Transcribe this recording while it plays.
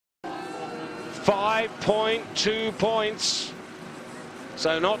5.2 points.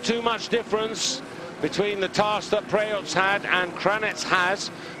 So not too much difference between the task that Prejot's had and Kranjec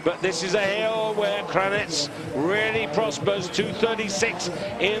has, but this is a hill where Kranjec really prospers. 236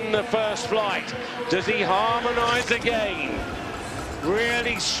 in the first flight. Does he harmonize again?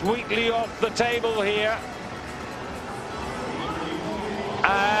 Really sweetly off the table here.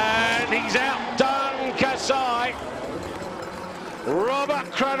 And he's outdone Kasai. Robert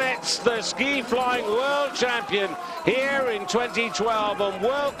Kranjec, the ski flying world champion here in 2012 and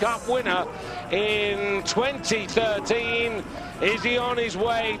World Cup winner in 2013. Is he on his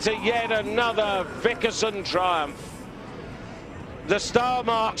way to yet another Vikersund triumph? The star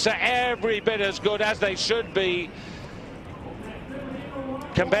marks are every bit as good as they should be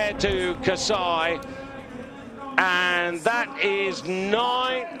compared to Kasai. And that is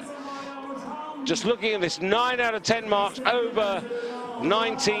 9. Just looking at this, 9 out of 10 marks over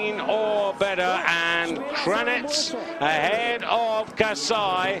 19 or better, and Kranjec ahead of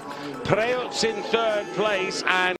Kasai. Prejot's in third place, and